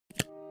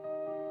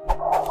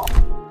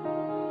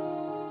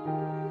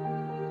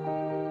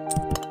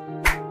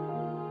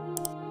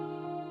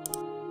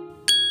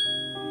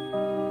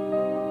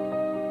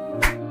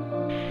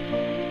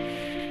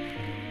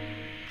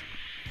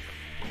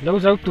lâu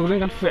dấu tủ lên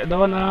gắn phệ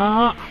đó nè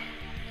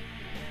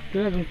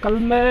cái này còn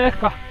cân mê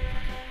cả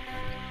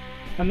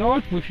anh nói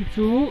bùi phi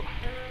chú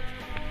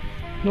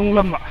nông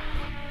lâm ạ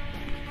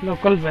lâu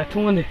cân vẽ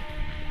thung anh đi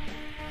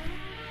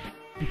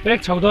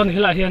bếp chầu đó này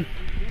lại hiền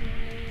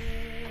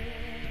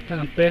ta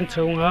làm bếp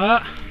chầu ngã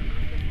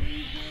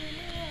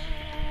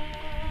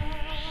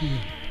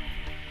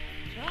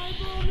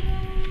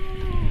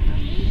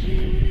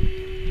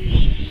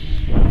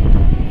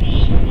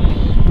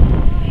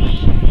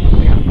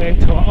bếp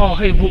chầu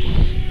hay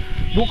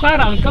vụ cá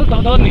rằng cân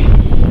tàu đó này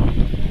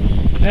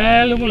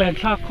lung lẹn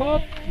xa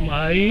khóc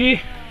mày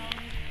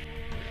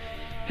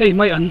hey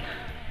mày ăn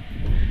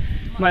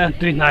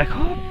tùy nải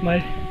khóc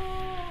mày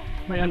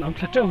ăn ống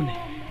thắt trâu này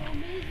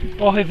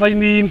hay vay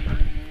mìm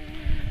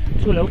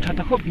chú lâu chặt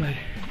ta khóc mày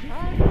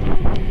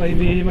vay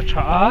mìm mà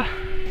trả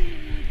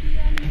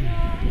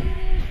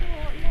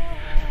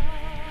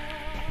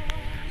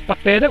bạc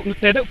té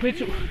đậu phê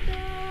chú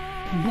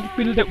bụng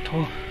pin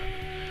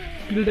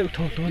đậu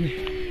thò to này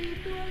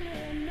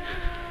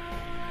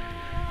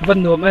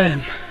vân nuam em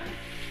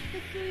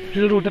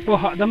rêu ru đã bỏ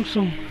hạ đâm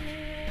sung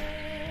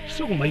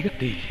mấy cái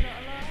tỷ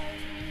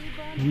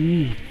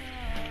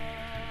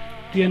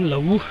tiền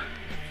lẩu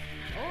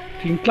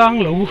thỉnh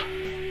Tlanglo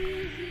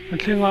anh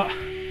xem ạ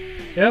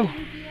eo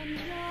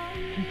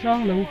thỉnh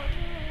Tlanglo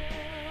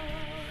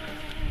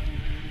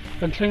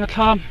cần xem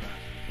tham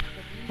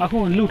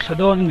aku kan lut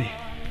sadon ni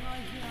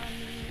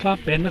tham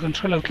pen kan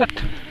selalu tlat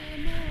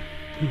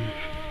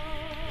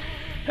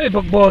hey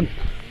bok bon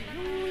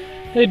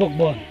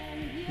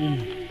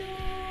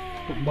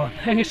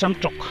hay sắm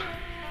trọc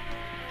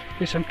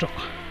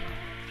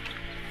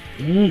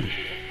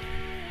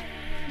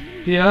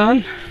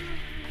pian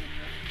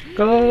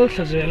cơ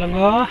sa dễ là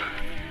ngó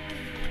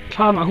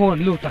tham à hồn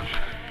lưu tặng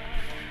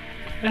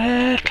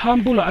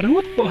tham bu lạ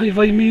ngút bộ hay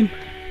vây mìm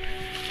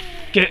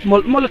kệ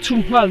một là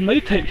chung ngal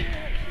mấy thầy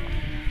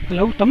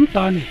lâu tắm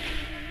ta này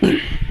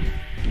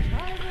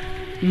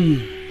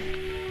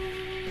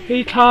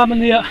hay tham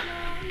anh ạ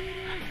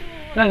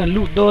đang là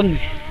lụt đôn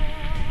này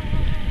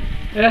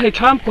hay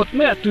tham cột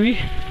mẹ túi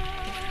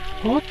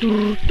có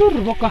tur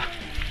bọc à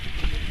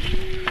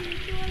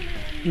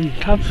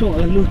tham xuống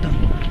ở lưu tầng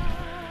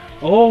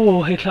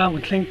hay tham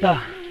còn xanh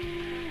ta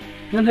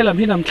nên hay làm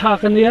hi làm tha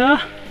cái nia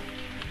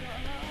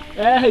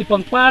hay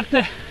bằng pat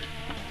thế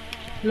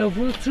là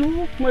vừa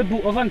chú mới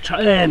bụ ở văn trả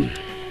em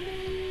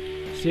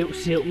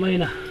xịu mây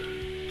nè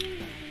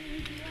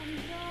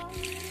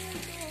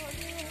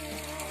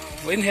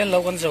vẫn hiện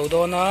lâu con dầu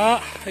đó nó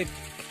hay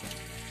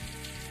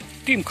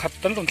tim khát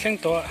tấn còn xanh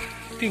to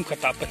tim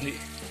khát tạp bẩn đi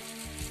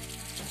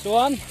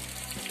chuan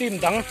tim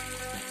đắng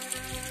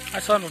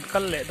ai son còn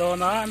cân lệ đó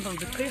nó anh còn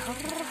thấy hở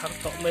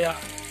tọ mày à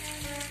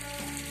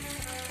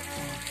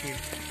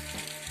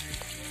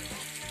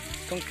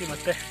trong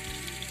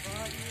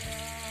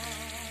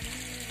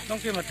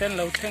kia mà tên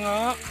lâu thế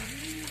ngó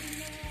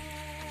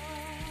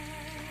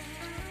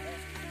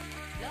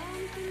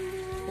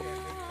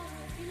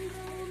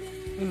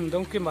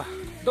đông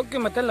kia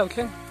mà tên lâu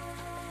thế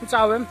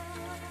chào em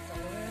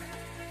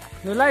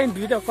người lại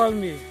bị được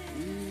con mì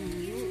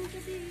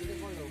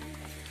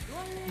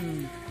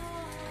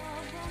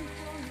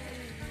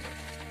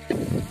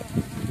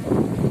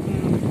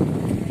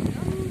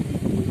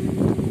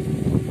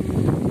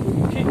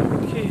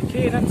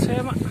khi đang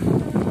xem ạ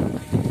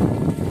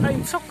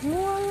anh sốc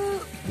mua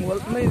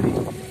mấy gì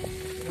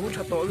bố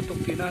chả tổ liên tục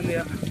tí nào nè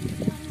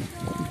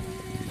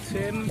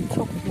xem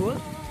sốc mua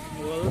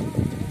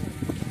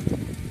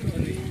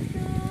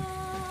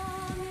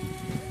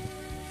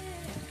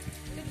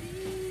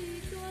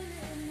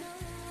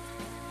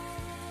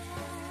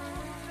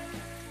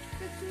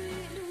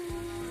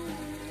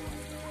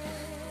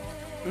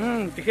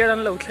thì kia đang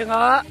lâu thế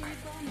ngã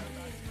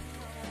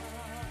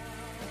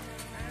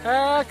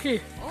khi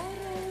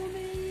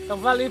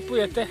tầm vali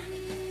puya te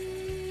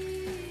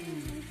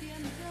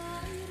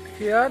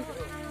kian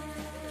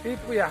mi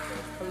puya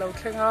lâu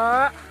thế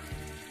ngã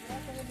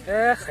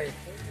khẩy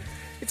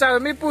cái chào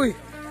mi pui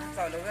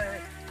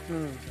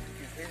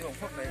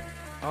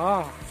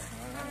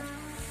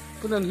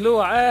punan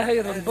lua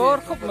hay ron bor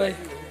khóc mày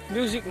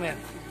music man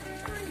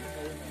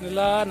người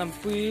la nằm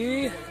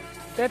pui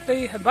te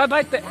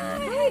bye te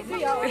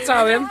cái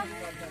chào em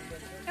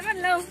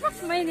lâu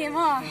khóc mày nè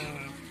mà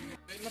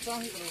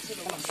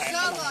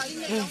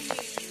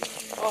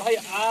hay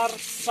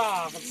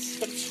arsa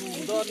cái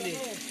chuồng đó này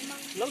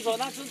lâu rồi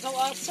na chun zawh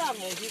arsa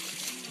này thì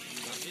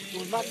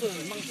chun mà chun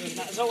mang gì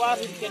na zawh ar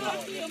thì cái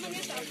nào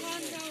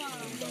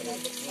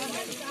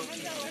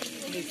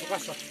đi cái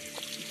sao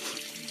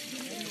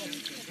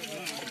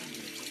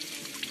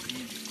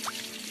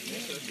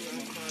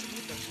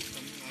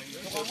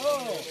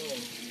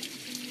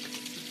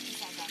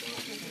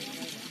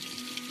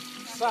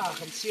sa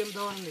khẩn xiêm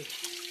đó này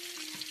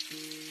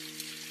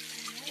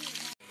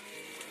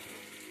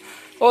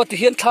thì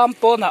hiện tham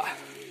po nè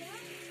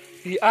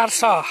thì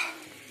arsa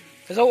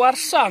cái dấu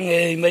arsa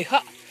nghề mấy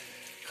khác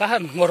khá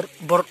hẳn ngor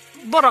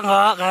bor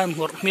ngà khá hẳn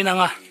ngor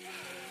minanga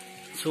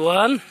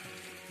chuan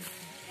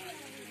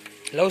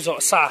lâu rõ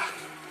sa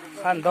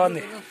khăn đó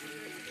này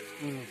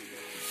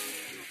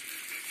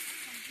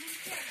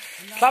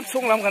Tlam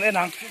sung lam kan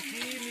enang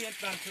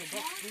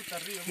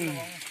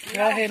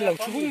nghe hay lâu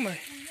chung mày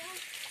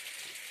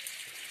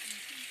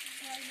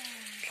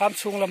tlam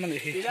sung lam mình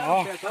thì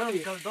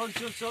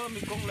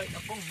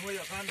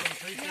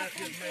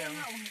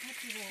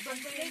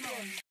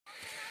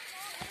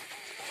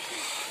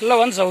lâu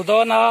ăn dầu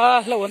đó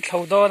na lâu ăn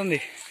thầu đó nè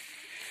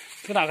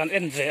thứ nào kan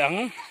en dễ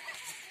ăn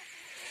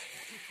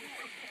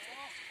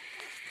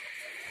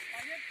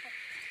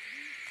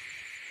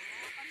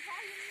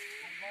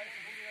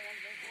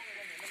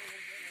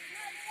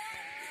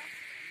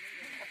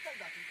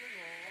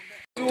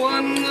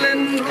chuan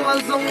lên hoa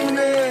rong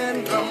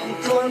lên cầm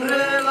chuan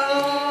rê la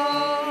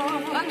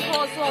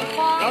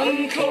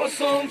ăn thô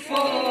xôm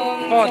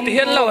phong thì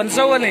hiện lâu ăn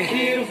dầu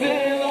này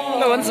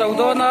lâu ăn dầu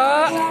đó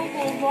na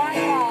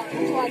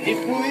đi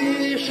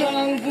vui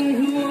sang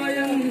vùng hoa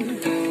anh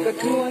cả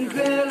chuan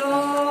rê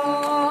la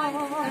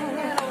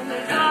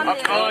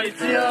ai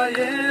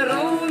chia ye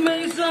rau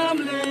mấy giam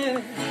lệ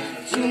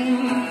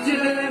chung chỉ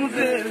lên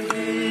về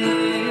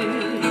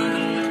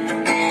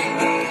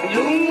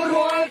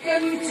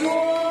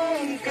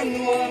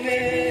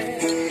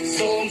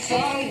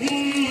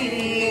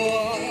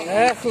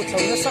khu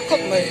trồng nó sắc khóc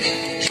mày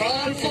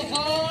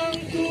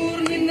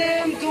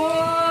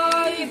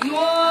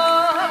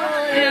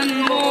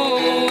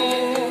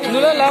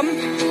nữa lắm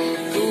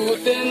tu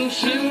tên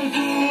siêu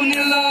tu ni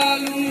la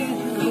lu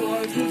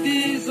rồi tu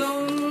đi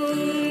dòng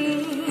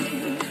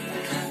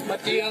mà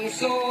tiếng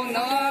sô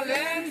na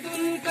lên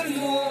tu căn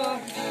mùa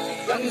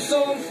căn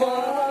sô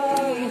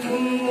phang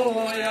thun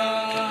mùa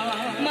ya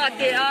mà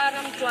để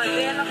aram chuan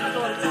về là cái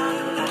đồn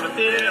mà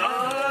để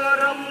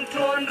aram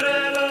chuan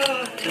về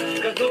là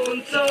cái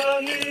đồn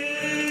trang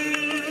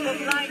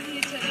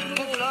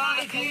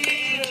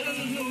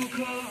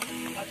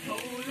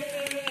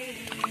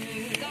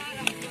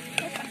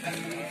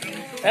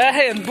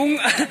hay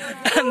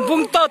anh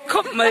bung tốt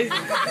khóc mày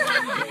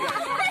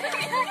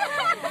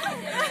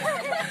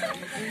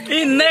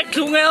in neck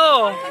luôn nghe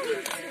ô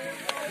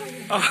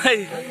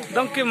ôi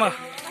đông kia mà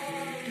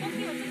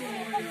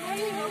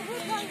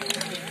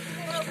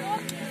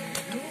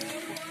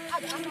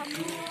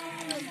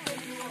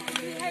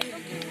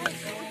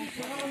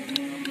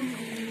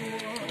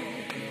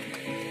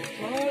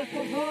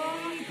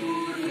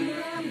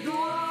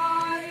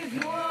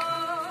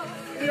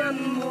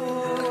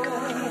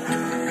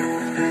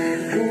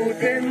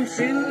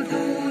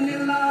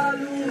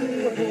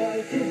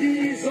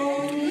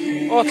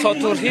ô thọ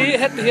tur hi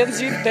hết hiến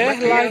zin té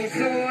lại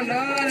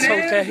sầu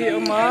té hi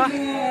mà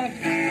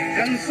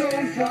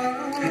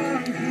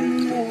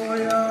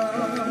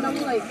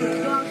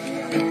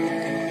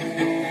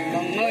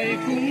ngày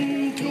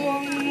cùng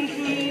chuông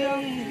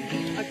phiêng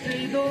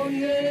cây đôn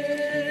nghe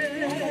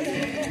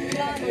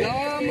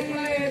làm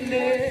lên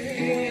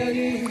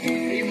lên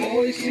thì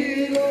môi xì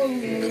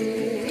lông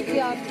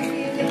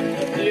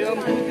tiệm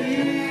đi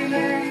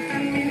lên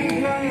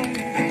căn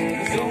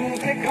dùng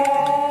cái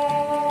khó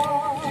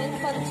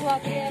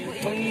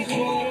phần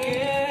chua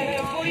kia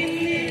với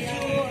ni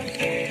chua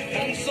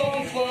đang so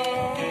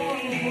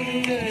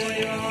phẳng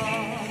người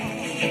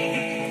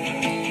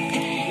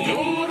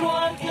lũ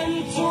loa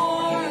chân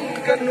chuan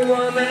căn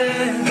hoa mê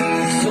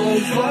so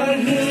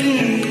phẳng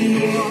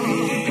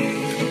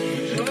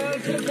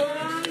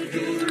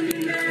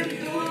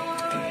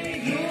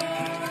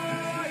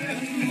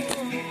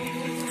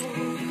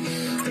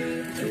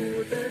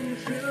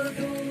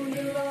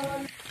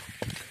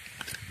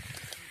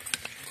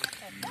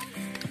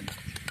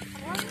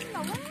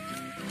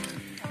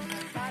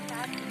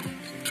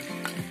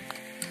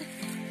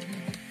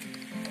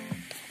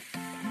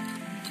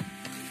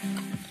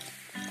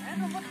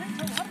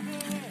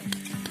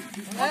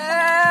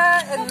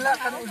là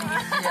kan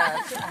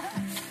Indonesia.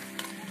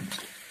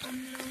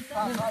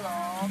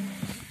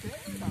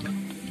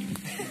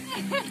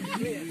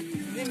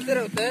 Nim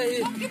terus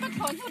teh. Kita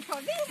thon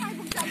ni mai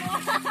cũng chalo.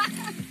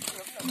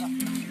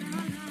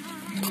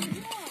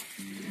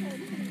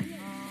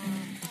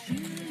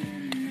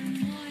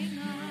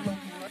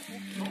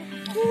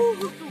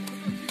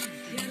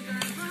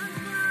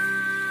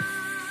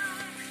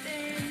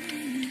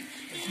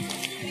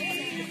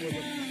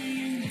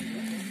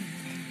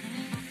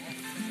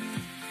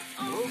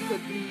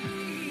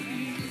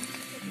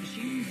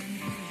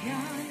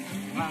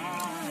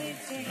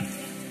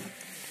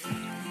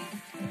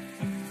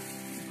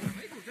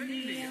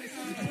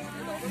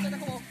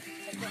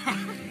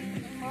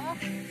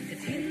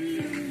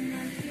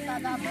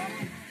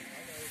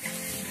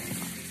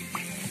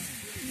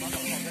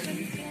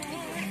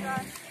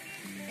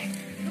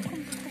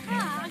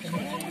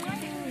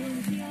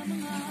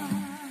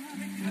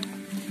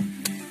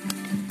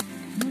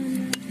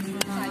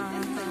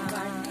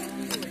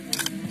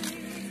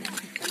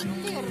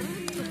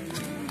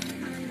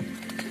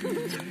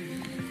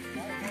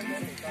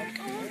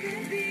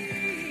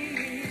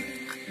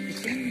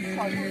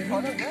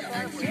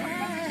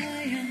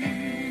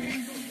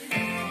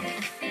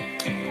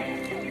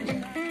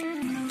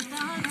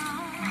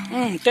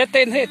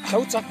 tên hết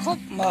cháu chắc khóc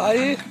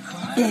mày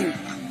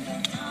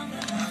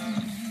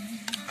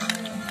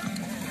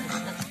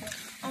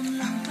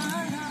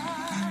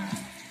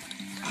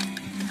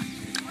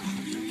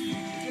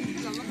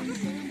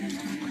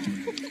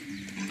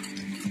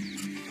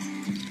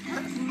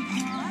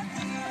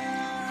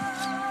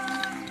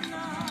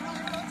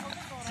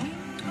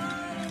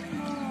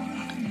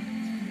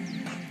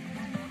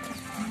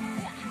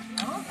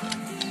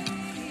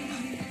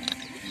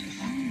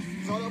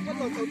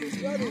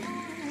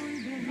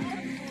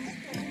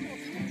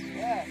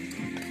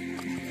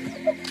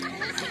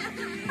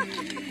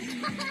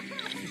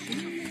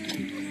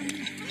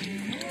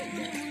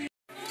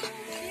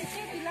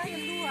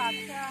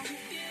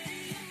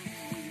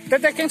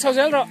Tết kén sầu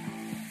rồi,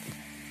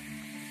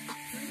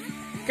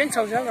 kén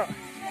sầu rồi.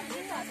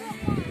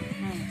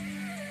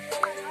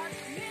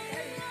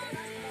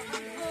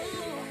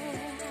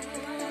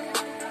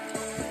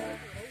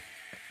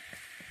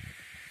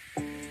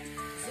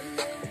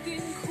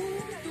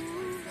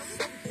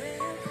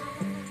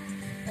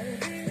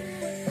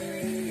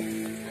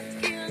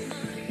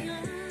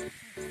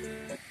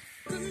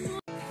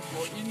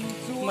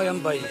 Mấy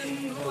em bày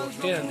đầu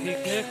tiên thì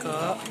cái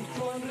cả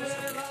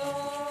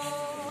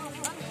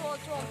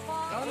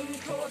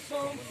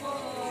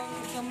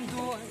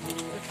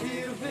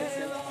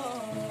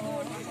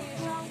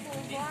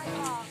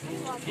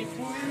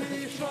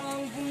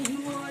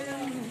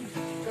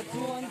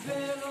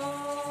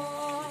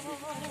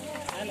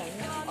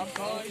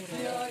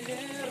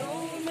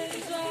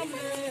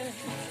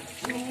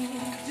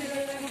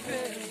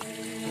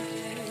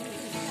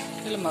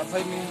đây là mà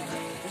phải mình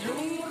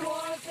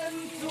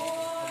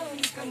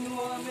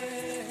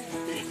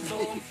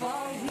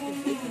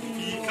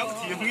không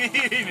chịu nghe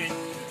mình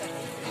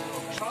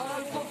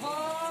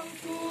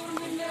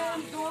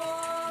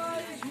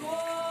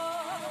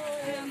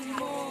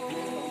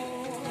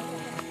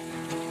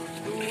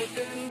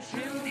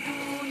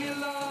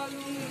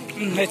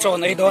mẹ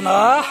chọn ấy đó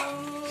nó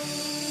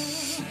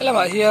là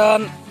mà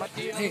hiền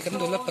thì cần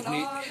đối lập bậc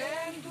nhị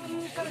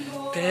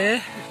thế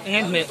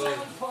nghe mẹ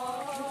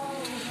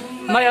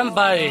mấy em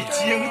bài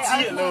chiếng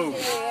chia lâu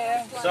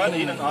sao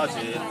đi nó nói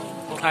gì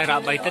thay ra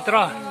bài tết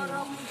rồi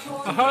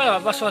hỏi là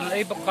bác xuân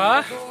ấy bậc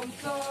cá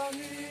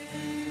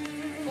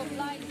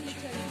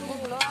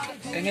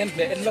anh em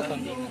mẹ em lúc còn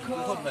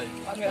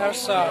nghe ở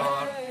sao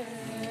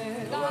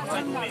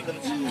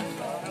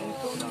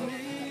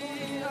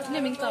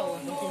này mình tàu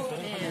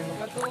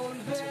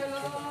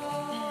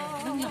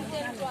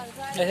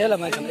thế là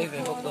mấy thằng ấy về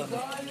bậc tuần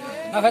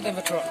nó hết em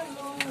bắt rồi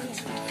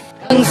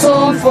anh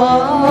xóm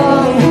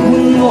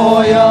phẳng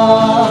ngồi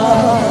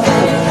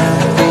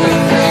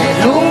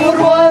lung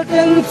ruột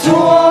tên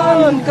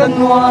chuan cần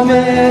nuam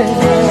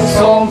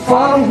xóm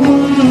phẳng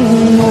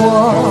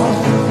nuam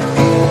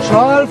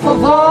tral phá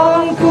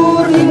vang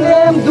cur in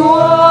em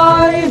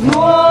đuôi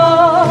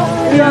nuam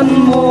yan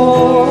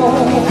mo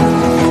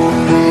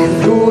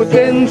du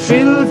tên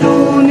sil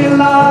tu ni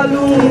la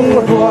lung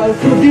ruột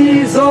tu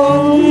đi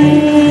zong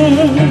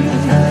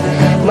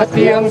mà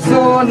tiếng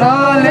gió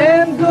na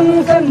lên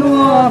đun căn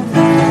nuam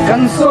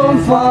căn xóm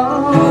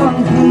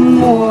phẳng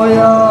mùa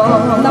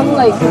năm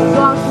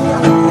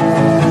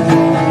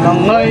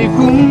ngày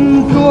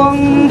cùng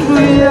tuông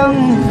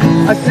tuyang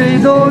à xây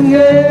đôn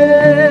nghe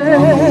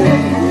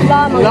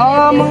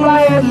la mang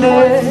lại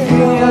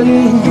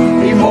lên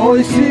đi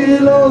môi xì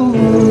lâu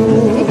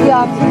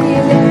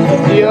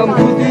tiệm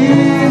tu đi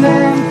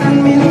nên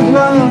căn minh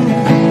lăng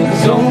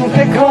dùng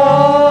thế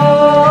khó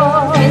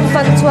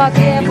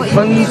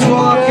phần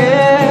chua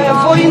kia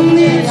với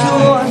ni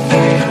chuan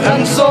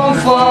căn xóm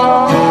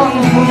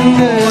phẳng